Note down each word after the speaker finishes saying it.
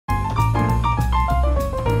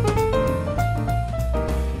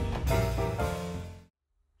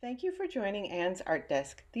Thank you for joining Anne's Art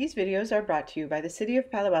Desk. These videos are brought to you by the City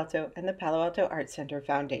of Palo Alto and the Palo Alto Art Center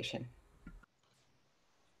Foundation.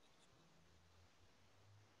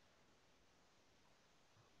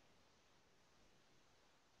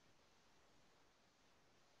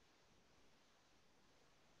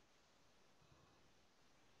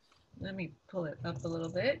 Let me pull it up a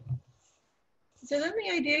little bit. So then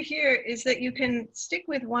the idea here is that you can stick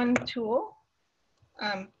with one tool,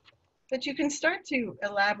 but you can start to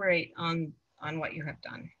elaborate on what you have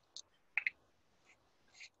done.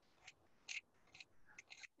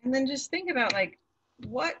 And then just think about like,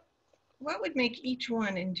 what would make each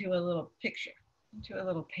one into a little picture, into a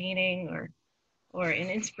little painting or an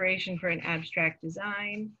inspiration for an abstract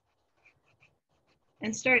design.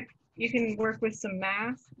 And you can work with some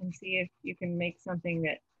math and see if you can make something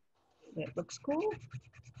that looks cool.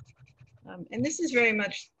 And this is very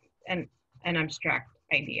much an abstract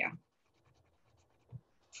idea.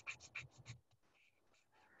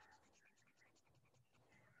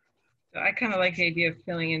 So I kind of like the idea of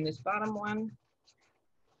filling in this bottom one.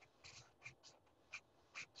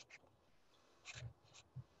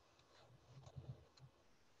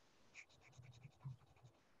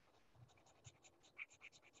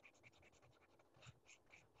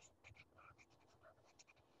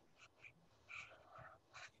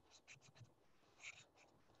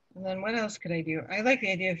 And then what else could I do? I like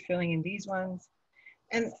the idea of filling in these ones.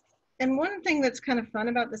 And one thing that's kind of fun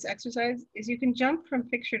about this exercise is you can jump from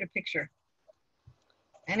picture to picture.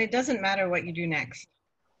 And it doesn't matter what you do next.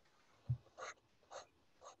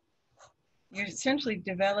 You're essentially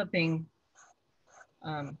developing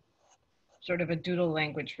sort of a doodle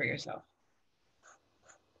language for yourself.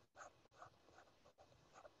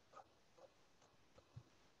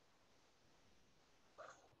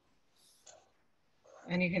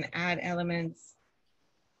 And you can add elements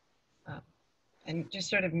and just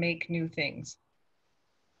sort of make new things.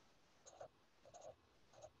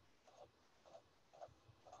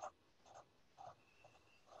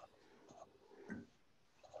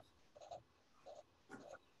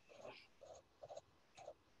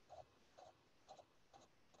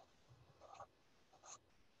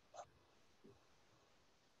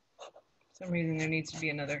 For some reason there needs to be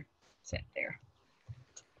another set there.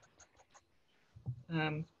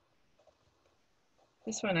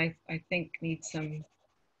 This one I think needs some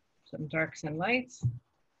darks and lights.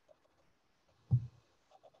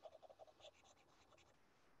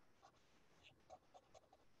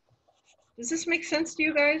 Does this make sense to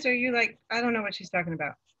you guys? Are you like, I don't know what she's talking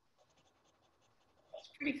about? It's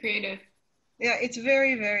pretty creative. Yeah, it's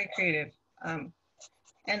very, very creative. And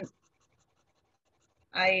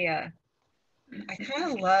I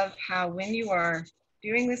kind of love how when you are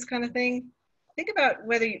doing this kind of thing, think about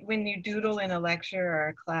when you doodle in a lecture or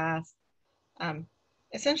a class,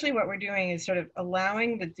 essentially what we're doing is sort of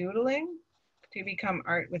allowing the doodling to become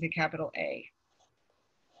art with a capital A.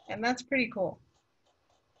 And that's pretty cool.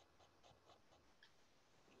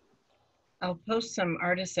 I'll post some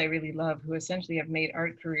artists I really love who essentially have made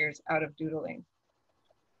art careers out of doodling.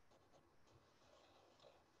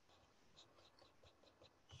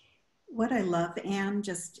 What I love, Anne,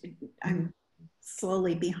 I'm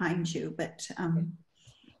slowly behind you, but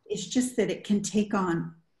it's just that it can take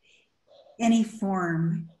on any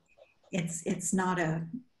form. It's not a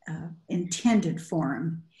intended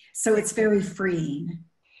form, so it's very freeing.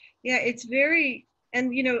 Yeah, it's very,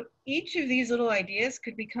 and you know, each of these little ideas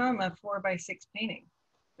could become a 4x6 painting,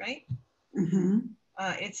 right? Mm-hmm.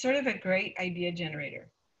 It's sort of a great idea generator.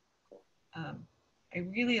 I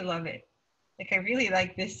really love it. Like I really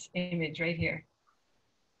like this image right here.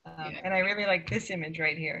 And I really like this image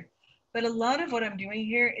right here. But a lot of what I'm doing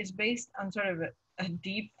here is based on sort of a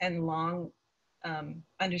deep and long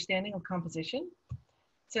understanding of composition.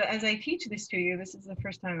 So as I teach this to you, this is the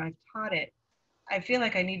first time I've taught it, I feel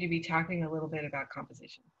like I need to be talking a little bit about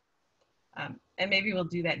composition. And maybe we'll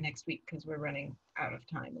do that next week because we're running out of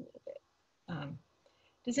time a little bit.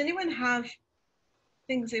 Does anyone have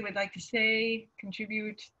things they would like to say,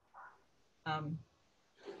 contribute?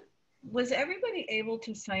 Was everybody able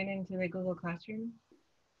to sign into the Google Classroom?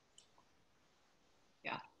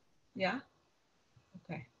 Yeah. Yeah?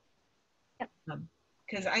 Okay.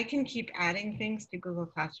 Because I can keep adding things to Google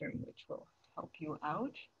Classroom, which will help you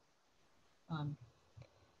out.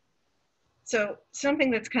 So something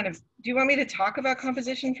that's kind of, do you want me to talk about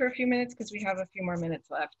composition for a few minutes? Because we have a few more minutes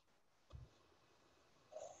left.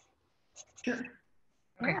 Sure.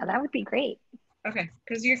 Okay. Yeah, that would be great. Okay,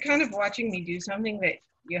 because you're kind of watching me do something that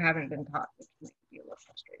you haven't been taught, which might be a little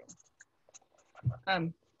frustrating.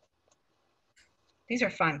 These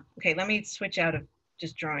are fun. Okay, let me switch out of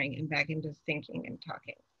just drawing and back into thinking and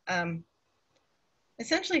talking.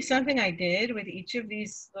 essentially something I did with each of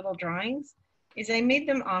these little drawings is I made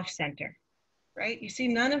them off center, right? You see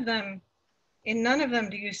in none of them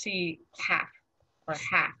do you see half or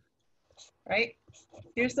half, right?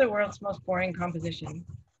 Here's the world's most boring composition.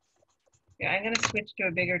 Yeah, I'm gonna switch to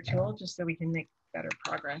a bigger tool just so we can make better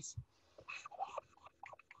progress.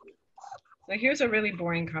 So here's a really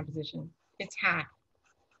boring composition. It's half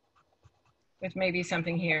with maybe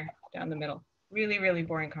something here down the middle. Really, really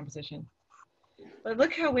boring composition. But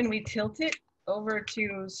look how when we tilt it over to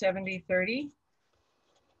 70-30,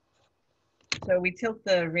 so we tilt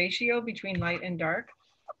the ratio between light and dark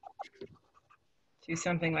to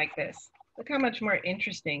something like this. Look how much more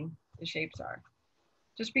interesting the shapes are.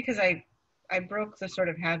 Just because I broke the sort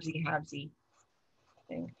of halvesy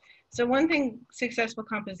thing. So one thing successful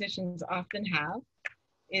compositions often have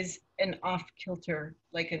is an off kilter,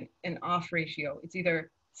 like an off ratio. It's either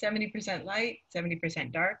 70% light,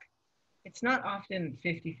 70% dark. It's not often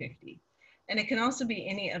 50-50. And it can also be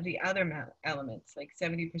any of the other elements, like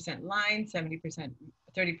 70% line, 70%,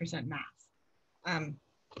 30% mass.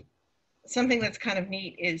 Something that's kind of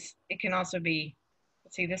neat is it can also be,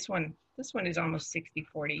 let's see, this one is almost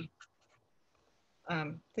 60-40.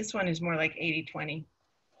 This one is more like 80-20.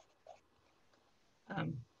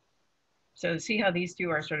 So see how these two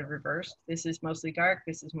are sort of reversed? This is mostly dark,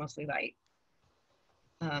 this is mostly light.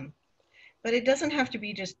 But it doesn't have to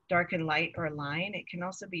be just dark and light or line. It can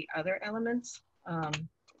also be other elements,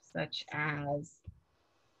 such as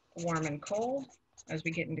warm and cold. As we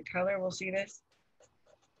get into color, we'll see this.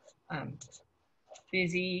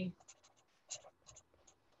 Busy,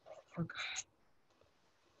 oh God,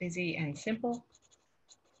 busy and simple,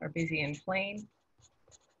 or busy and plain.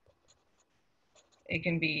 It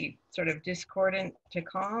can be sort of discordant to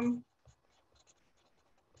calm.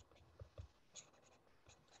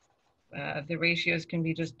 The ratios can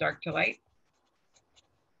be just dark to light.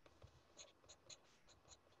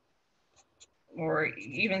 Or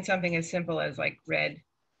even something as simple as like red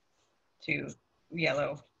to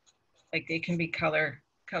yellow. Like they can be color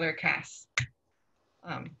casts.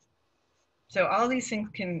 So all these things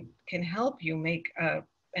can help you make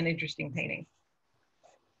an interesting painting.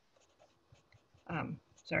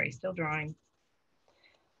 Sorry, still drawing.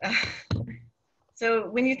 So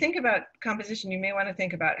when you think about composition, you may want to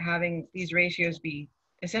think about having these ratios be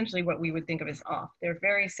essentially what we would think of as off. They're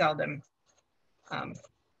very seldom.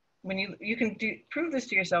 When you can prove this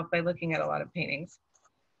to yourself by looking at a lot of paintings,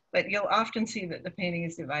 but you'll often see that the painting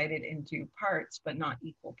is divided into parts, but not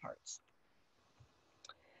equal parts.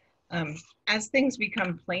 As things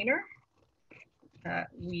become planar,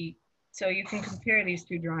 so you can compare these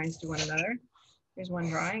two drawings to one another. Here's one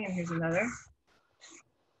drawing and here's another.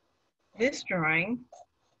 This drawing,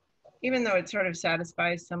 even though it sort of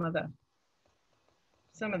satisfies some of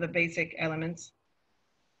the basic elements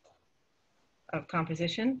of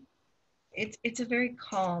composition, it's a very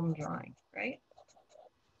calm drawing, right?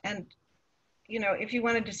 And you know, if you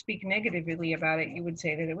wanted to speak negatively about it, you would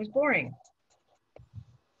say that it was boring.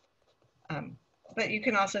 But you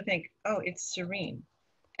can also think, oh, it's serene.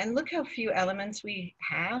 And look how few elements we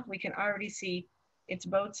have. We can already see it's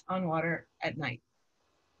boats on water at night.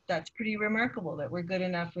 That's pretty remarkable that we're good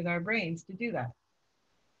enough with our brains to do that.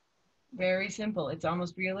 Very simple. It's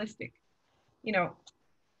almost realistic. You know,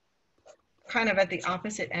 kind of at the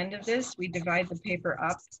opposite end of this, we divide the paper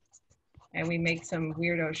up and we make some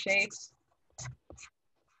weirdo shapes.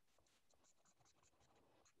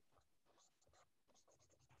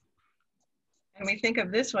 And we think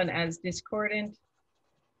of this one as discordant,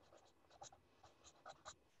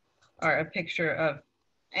 or a picture of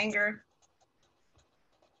anger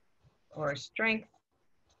or strength.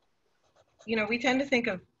 You know, we tend to think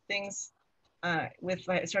of things with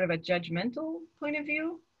like sort of a judgmental point of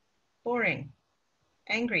view, boring,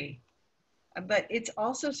 angry, but it's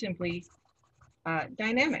also simply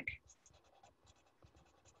dynamic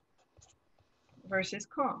versus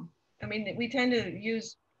calm. I mean, we tend to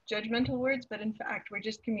use judgmental words, but in fact, we're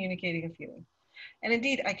just communicating a feeling. And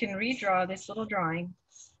indeed, I can redraw this little drawing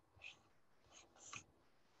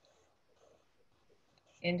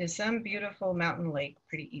into some beautiful mountain lake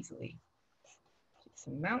pretty easily.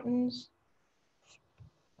 Some mountains.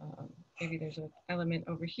 Maybe there's an element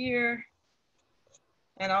over here.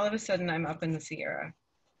 And all of a sudden I'm up in the Sierra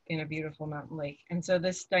in a beautiful mountain lake. And so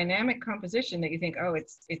this dynamic composition that you think, oh,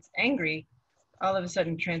 it's angry, all of a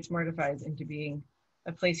sudden transmortifies into being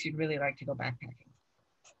a place you'd really like to go backpacking.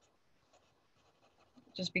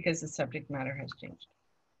 Just because the subject matter has changed.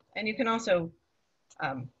 And you can also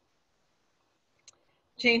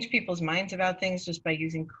change people's minds about things just by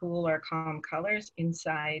using cool or calm colors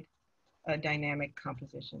inside a dynamic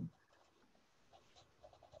composition,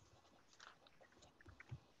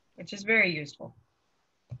 which is very useful.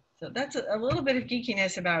 So that's a little bit of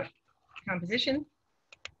geekiness about composition.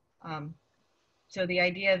 So the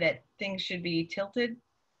idea that things should be tilted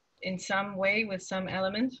in some way with some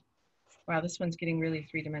element. Wow, this one's getting really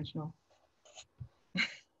three-dimensional. I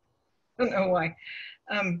don't know why.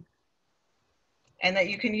 And that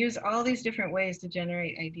you can use all these different ways to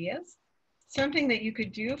generate ideas. Something that you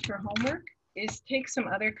could do for homework is take some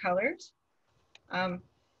other colors and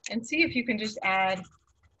see if you can just add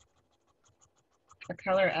a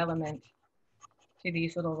color element to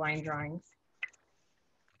these little line drawings.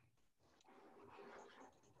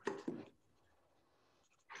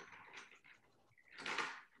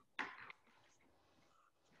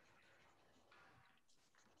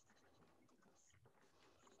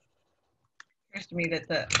 It occurs to me that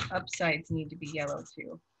the upsides need to be yellow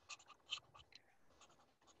too.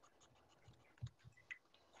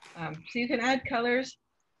 So you can add colors,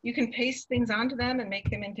 you can paste things onto them and make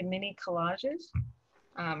them into mini collages.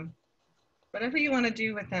 Whatever you want to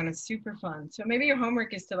do with them is super fun. So maybe your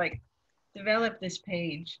homework is to like develop this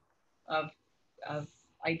page of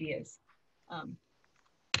ideas.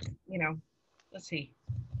 You know, let's see.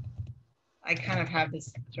 I kind of have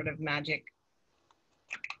this sort of magic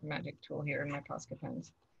tool here in my Posca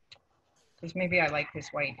pens, because maybe I like this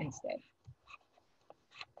white instead.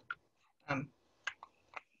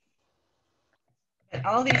 But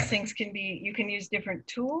all these things can be, you can use different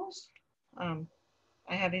tools.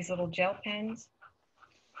 I have these little gel pens.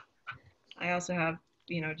 I also have,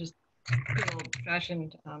 you know, just good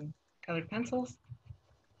old-fashioned colored pencils.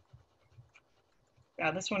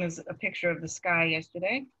 Yeah, this one is a picture of the sky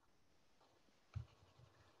yesterday.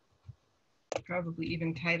 I'll probably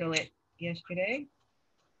even title it yesterday.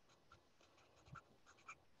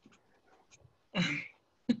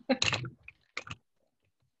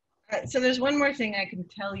 So there's one more thing I can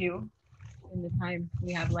tell you in the time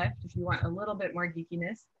we have left, if you want a little bit more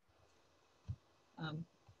geekiness.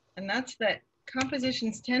 And that's that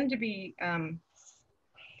compositions tend to be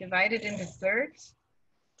divided into thirds,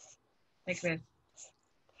 like this,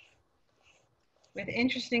 with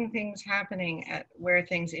interesting things happening at where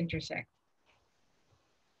things intersect.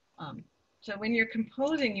 So when you're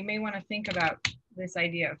composing, you may want to think about this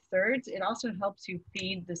idea of thirds. It also helps you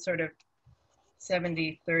feed the sort of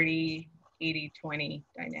 70-30, 80-20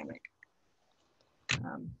 dynamic.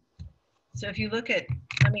 So if you look at,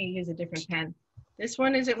 let me use a different pen. This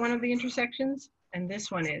one is at one of the intersections, and this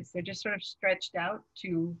one is. They're just sort of stretched out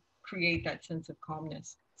to create that sense of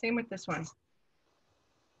calmness. Same with this one.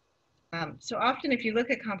 So often if you look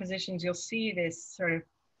at compositions, you'll see this sort of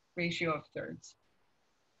ratio of thirds.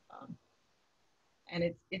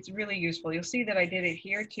 And it's really useful. You'll see that I did it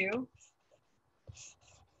here too.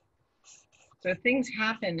 So things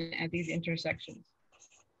happen at these intersections.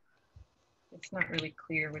 It's not really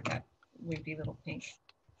clear with that wimpy little pink.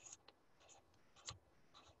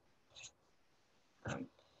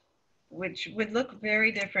 Which would look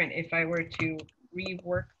very different if I were to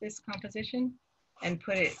rework this composition and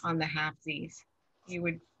put it on the halfsies. You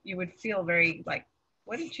would feel very like,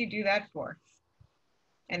 what did she do that for?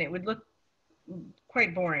 And it would look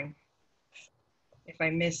quite boring if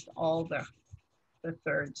I missed all the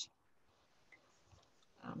thirds.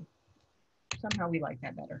 Somehow we like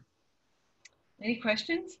that better. Any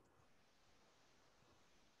questions?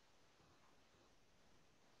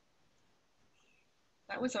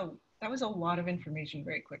 That was a lot of information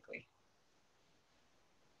very quickly.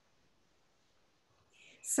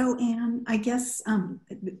 So Anne, I guess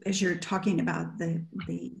as you're talking about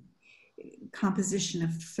the composition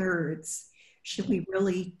of thirds, should we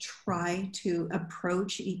really try to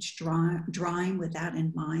approach each drawing with that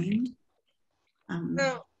in mind?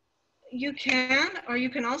 Well, you can, or you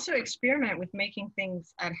can also experiment with making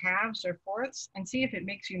things at halves or fourths and see if it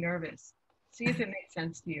makes you nervous. See if it makes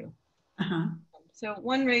sense to you. So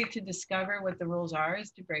one way to discover what the rules are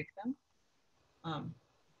is to break them,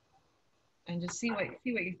 and just see what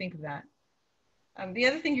you think of that. The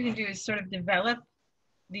other thing you can do is sort of develop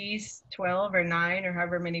these 12 or 9 or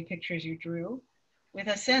however many pictures you drew with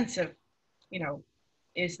a sense of, you know,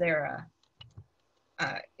 is there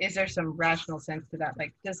some rational sense to that?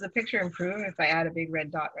 Like, does the picture improve if I add a big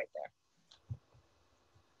red dot right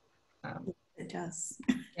there? It does.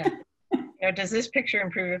 Yeah. You know, does this picture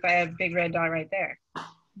improve if I have a big red dot right there?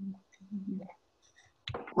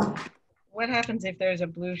 Yeah. What happens if there's a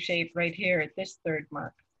blue shape right here at this third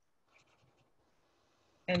mark?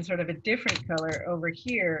 And sort of a different color over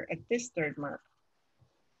here at this third mark?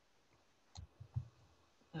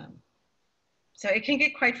 So it can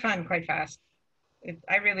get quite fun, quite fast.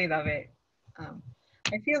 I really love it.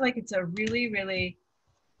 I feel like it's a really, really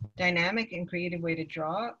dynamic and creative way to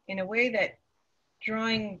draw in a way that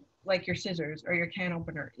drawing like your scissors or your can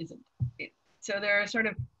opener isn't. So there are sort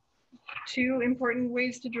of two important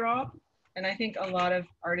ways to draw, and I think a lot of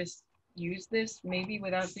artists use this maybe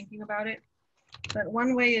without thinking about it. But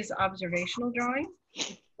one way is observational drawing,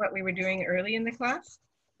 what we were doing early in the class,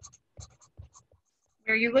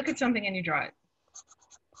 where you look at something and you draw it.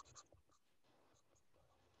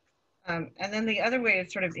 And then the other way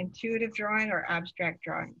is sort of intuitive drawing or abstract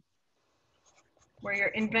drawing, where you're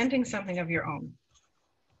inventing something of your own.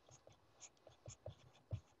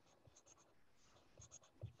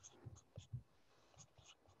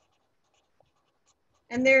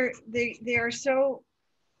 And they are so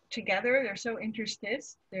together, they're so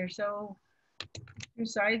interstitious, they're so two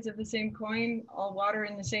sides of the same coin, all water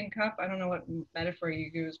in the same cup. I don't know what metaphor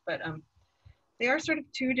you use, but they are sort of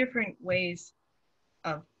two different ways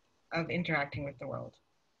of interacting with the world.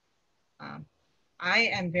 I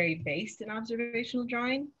am very based in observational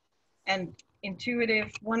drawing, and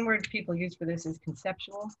intuitive, one word people use for this is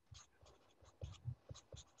conceptual.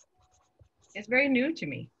 It's very new to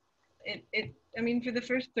me. I mean, for the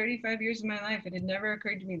first 35 years of my life, it had never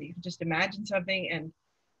occurred to me that you could just imagine something and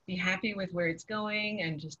be happy with where it's going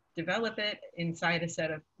and just develop it inside a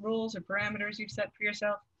set of rules or parameters you've set for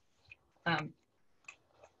yourself. And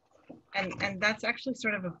that's actually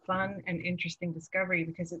sort of a fun and interesting discovery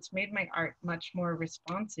because it's made my art much more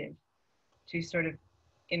responsive to sort of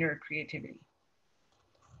inner creativity.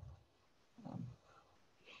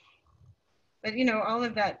 But you know, all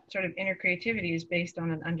of that sort of inner creativity is based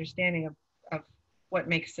on an understanding of what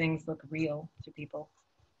makes things look real to people.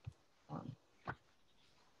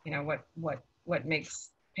 You know, what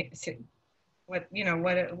makes,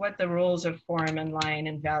 what the rules of form and line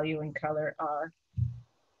and value and color are.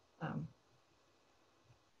 I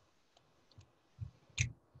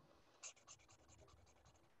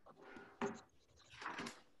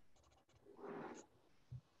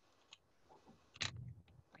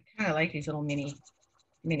kind of like these little mini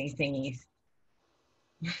thingies.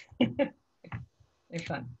 They're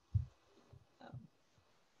fun.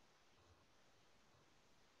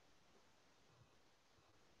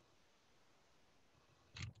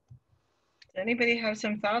 Does anybody have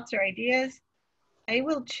some thoughts or ideas? I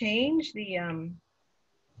will change the,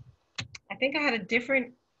 I think I had a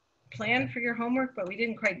different plan for your homework, but we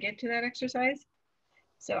didn't quite get to that exercise.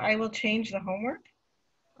 So I will change the homework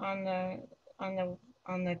on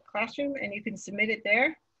the classroom, and you can submit it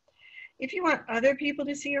there. If you want other people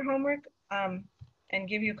to see your homework and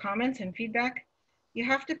give you comments and feedback, you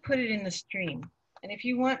have to put it in the stream. And if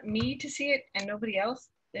you want me to see it and nobody else,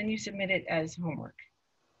 then you submit it as homework.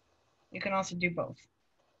 You can also do both.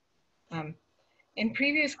 In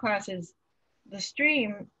previous classes, the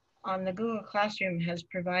stream on the Google Classroom has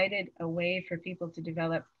provided a way for people to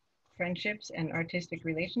develop friendships and artistic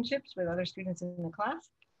relationships with other students in the class,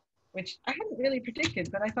 which I hadn't really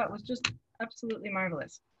predicted, but I thought was just absolutely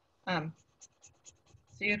marvelous. So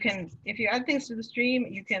you can, if you add things to the stream,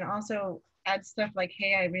 you can also add stuff like,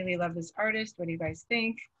 hey, I really love this artist. What do you guys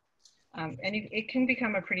think? And it can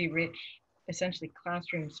become a pretty rich, essentially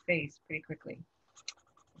classroom space pretty quickly.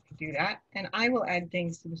 You can do that. And I will add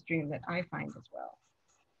things to the stream that I find as well.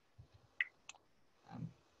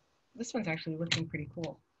 This one's actually looking pretty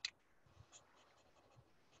cool.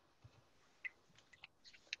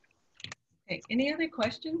 Okay, any other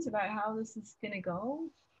questions about how this is going to go?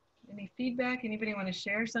 Any feedback? Anybody want to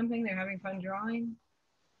share something? They're having fun drawing?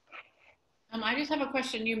 I just have a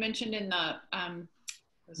question. You mentioned in the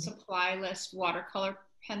supply list watercolor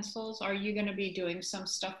pencils. Are you going to be doing some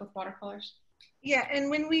stuff with watercolors? Yeah, and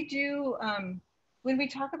when we do, when we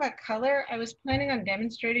talk about color, I was planning on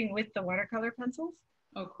demonstrating with the watercolor pencils.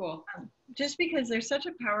 Oh, cool. Just because they're such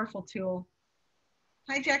a powerful tool.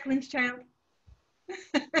 Hi, Jacqueline's child.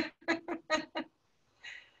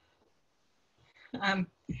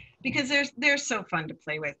 Because they're so fun to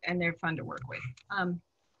play with and they're fun to work with.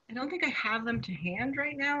 I don't think I have them to hand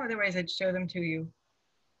right now, otherwise I'd show them to you.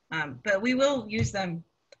 But we will use them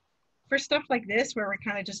for stuff like this where we're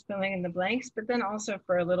kind of just filling in the blanks, but then also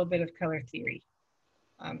for a little bit of color theory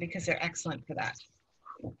because they're excellent for that.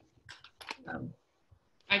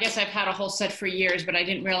 I guess I've had a whole set for years, but I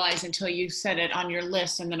didn't realize until you said it on your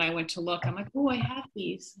list, and then I went to look. I'm like, oh, I have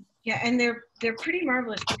these. Yeah, and they're pretty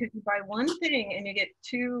marvelous because you buy one thing and you get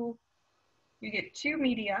two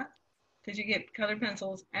media, because you get color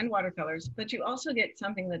pencils and watercolors, but you also get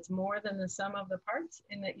something that's more than the sum of the parts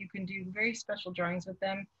in that you can do very special drawings with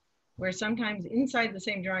them, where sometimes inside the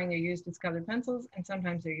same drawing they're used as colored pencils and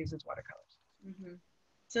sometimes they're used as watercolors. Mm-hmm.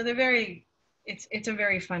 So they're very it's a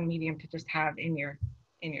very fun medium to just have in your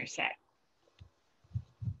set.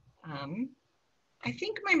 I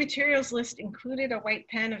think my materials list included a white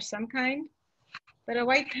pen of some kind, but a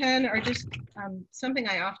white pen or just something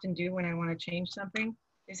I often do when I want to change something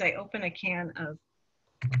is I open a can of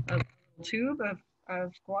a tube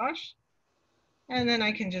of gouache, and then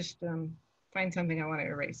I can just find something I want to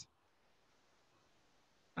erase.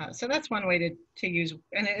 So that's one way to use,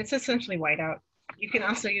 and it's essentially whiteout. You can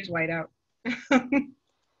also use whiteout,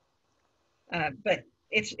 but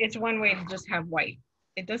it's one way to just have white.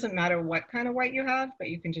 It doesn't matter what kind of white you have, but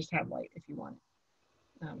you can just have white if you want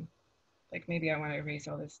it. Like maybe I want to erase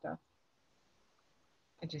all this stuff.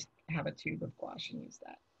 I just have a tube of gouache and use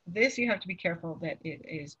that. This, you have to be careful that it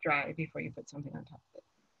is dry before you put something on top of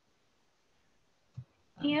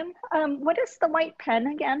it. Anne, what is the white pen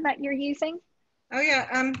again that you're using? Oh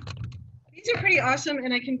yeah, these are pretty awesome,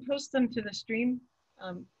 and I can post them to the stream.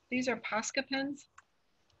 These are Posca pens,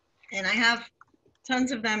 and I have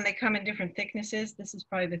tons of them. They come in different thicknesses. This is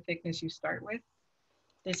probably the thickness you start with.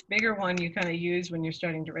 This bigger one you kind of use when you're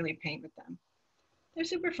starting to really paint with them. They're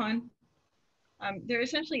super fun. They're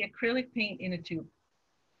essentially acrylic paint in a tube.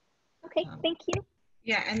 Okay, thank you.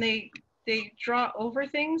 Yeah, and they draw over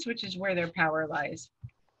things, which is where their power lies.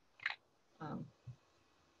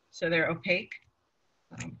 So they're opaque.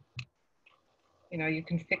 You know, you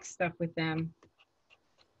can fix stuff with them.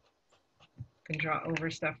 You can draw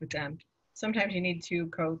over stuff with them. Sometimes you need 2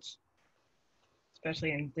 coats,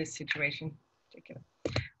 especially in this situation in particular.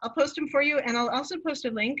 I'll post them for you, and I'll also post a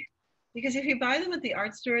link, because if you buy them at the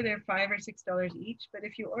art store, they're $5 or $6 each. But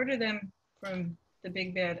if you order them from the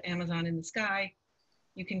big bad Amazon in the sky,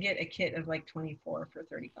 you can get a kit of like 24 for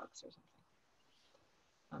 $30 or something.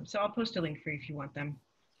 So I'll post a link for you if you want them.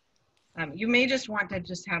 You may just want to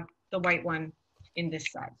just have the white one in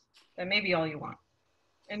this size. That may be all you want.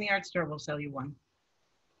 And the art store will sell you one.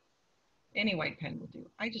 Any white pen will do.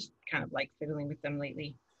 I just kind of like fiddling with them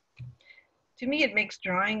lately. To me, it makes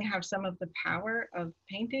drawing have some of the power of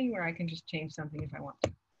painting, where I can just change something if I want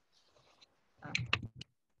to.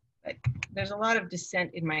 But there's a lot of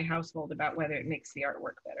dissent in my household about whether it makes the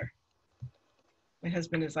artwork better. My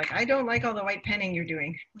husband is like, I don't like all the white penning you're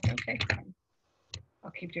doing. I'm like, okay, fine.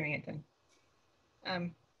 I'll keep doing it then.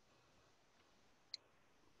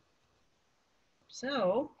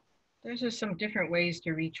 So there's just some different ways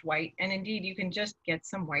to reach white. And indeed, you can just get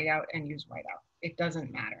some whiteout and use whiteout. It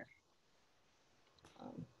doesn't matter.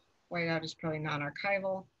 Whiteout is probably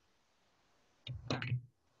non-archival,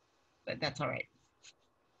 but that's all right.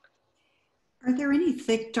 Are there any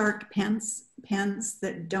thick, dark pens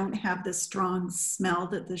that don't have the strong smell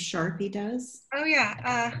that the Sharpie does? Oh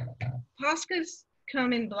yeah, Poscas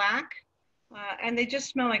come in black, and they just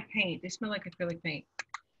smell like paint. They smell like acrylic paint.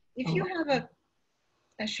 If you have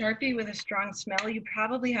a Sharpie with a strong smell, you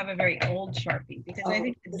probably have a very old Sharpie, because I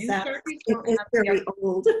think the new Sharpies don't have very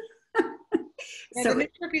old. Yeah, So the new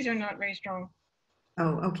Sharpies are not very strong.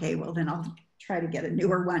 Oh, okay. Well, then I'll try to get a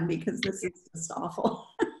newer one, because this is just awful.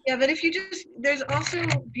 Yeah, but if you just, there's also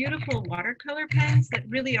beautiful watercolor pens that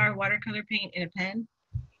really are watercolor paint in a pen.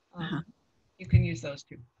 You can use those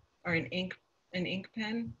too, or an ink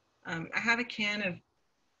pen. I have a can of,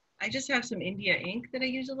 I just have some India ink that I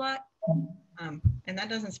use a lot, and that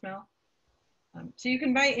doesn't smell. So you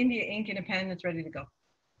can buy India ink in a pen that's ready to go.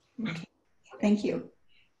 Thank you.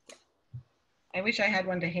 I wish I had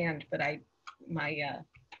one to hand, but oh,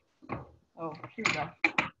 here we go.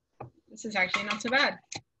 This is actually not so bad.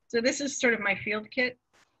 So this is sort of my field kit.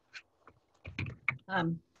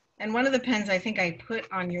 And one of the pens I think I put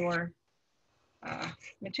on your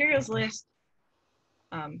materials list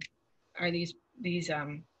are these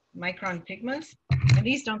Micron Pigmas, and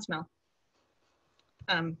these don't smell.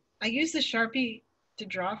 I use the Sharpie to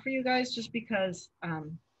draw for you guys just because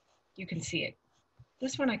you can see it.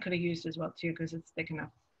 This one I could have used as well too, because it's thick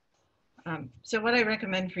enough. So what I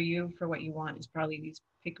recommend for you, for what you want, is probably these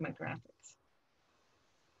Pigma graphics.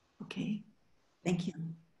 Okay, thank you.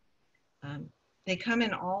 They come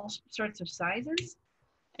in all sorts of sizes.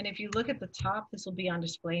 And if you look at the top, this will be on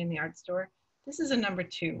display in the art store. This is a number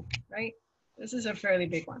 2, right? This is a fairly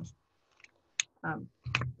big one.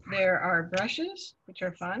 There are brushes, which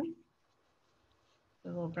are fun. The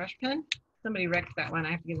little brush pen. Somebody wrecked that one.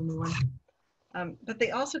 I have to get a new one. But they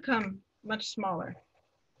also come much smaller.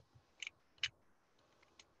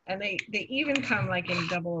 And they even come like in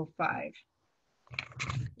 005,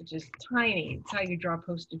 which is tiny. It's how you draw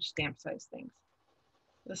postage stamp size things.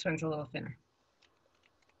 This one's a little thinner.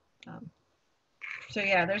 So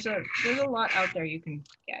yeah, there's a lot out there you can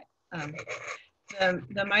get.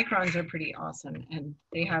 The microns are pretty awesome, and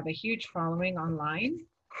they have a huge following online.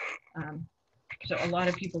 So a lot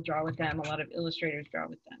of people draw with them. A lot of illustrators draw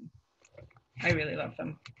with them. I really love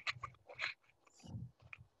them.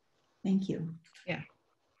 Thank you. Yeah.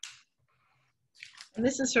 And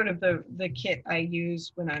this is sort of the kit I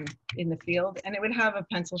use when I'm in the field, and it would have a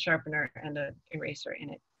pencil sharpener and an eraser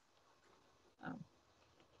in it.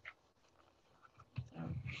 So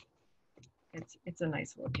it's a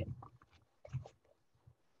nice little kit.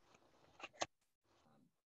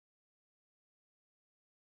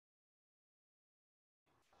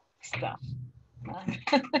 Stuff.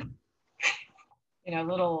 You know,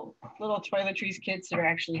 little toiletries kits that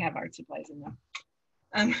actually have art supplies in them.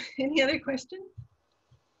 Any other questions?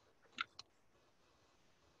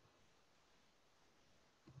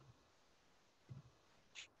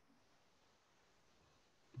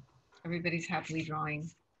 Everybody's happily drawing.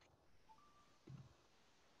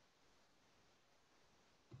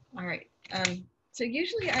 All right. So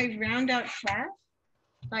usually I round out class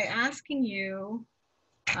by asking you,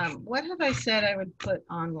 what have I said I would put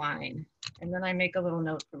online? And then I make a little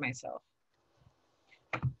note for myself.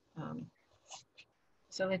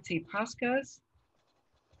 So let's see, Posca's,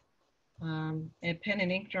 a pen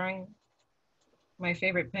and ink drawing, my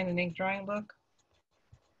favorite pen and ink drawing book.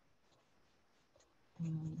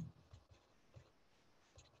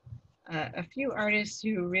 A few artists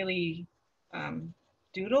who really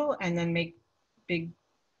doodle and then make a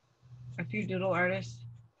few doodle artists.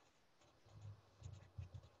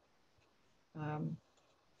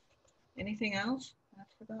 Anything else I've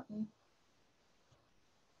forgotten?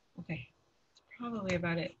 Okay, that's probably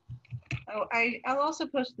about it. Oh, I'll also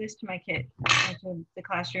post this to my kit, to the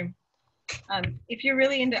classroom. If you're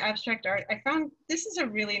really into abstract art, I found this is a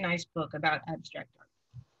really nice book about abstract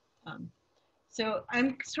art. So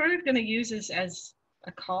I'm sort of going to use this as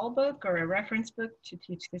a call book or a reference book to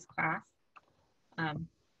teach this class.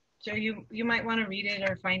 So you might want to read it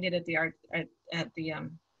or find it at the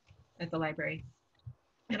library.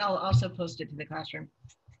 And I'll also post it to the classroom.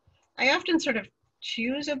 I often sort of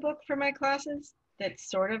choose a book for my classes that's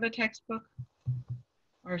sort of a textbook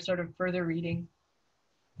or sort of further reading.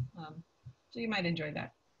 So you might enjoy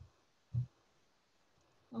that.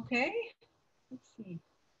 Okay, let's see.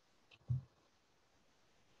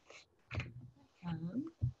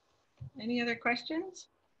 Any other questions?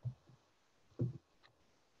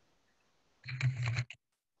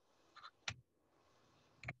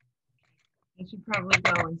 I should probably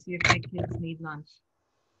go and see if my kids need lunch.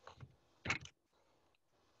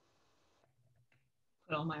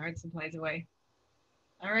 Put all my art supplies away.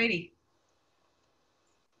 All righty.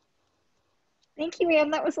 Thank you,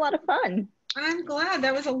 Anne. That was a lot of fun. I'm glad.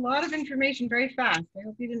 That was a lot of information very fast. I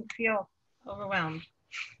hope you didn't feel overwhelmed.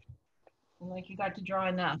 Like you got to draw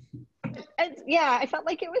enough. Yeah, I felt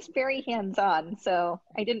like it was very hands-on, so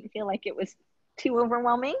I didn't feel like it was too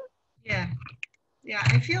overwhelming. Yeah. Yeah,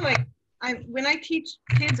 I feel like when I teach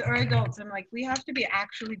kids or adults, I'm like, we have to be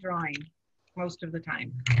actually drawing most of the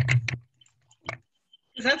time.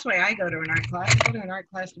 Because that's why I go to an art class. I go to an art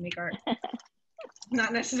class to make art.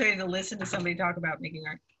 Not necessarily to listen to somebody talk about making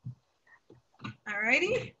art. All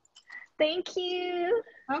righty. Thank you.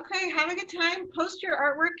 Okay, have a good time. Post your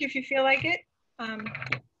artwork if you feel like it.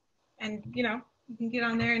 And you know, you can get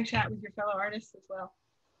on there and chat with your fellow artists as well.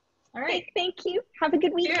 All right. Thank you. Have a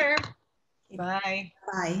good week. Here. Bye.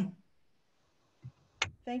 Bye.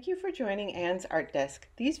 Thank you for joining Anne's Art Desk.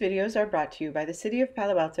 These videos are brought to you by the City of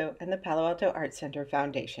Palo Alto and the Palo Alto Art Center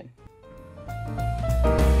Foundation.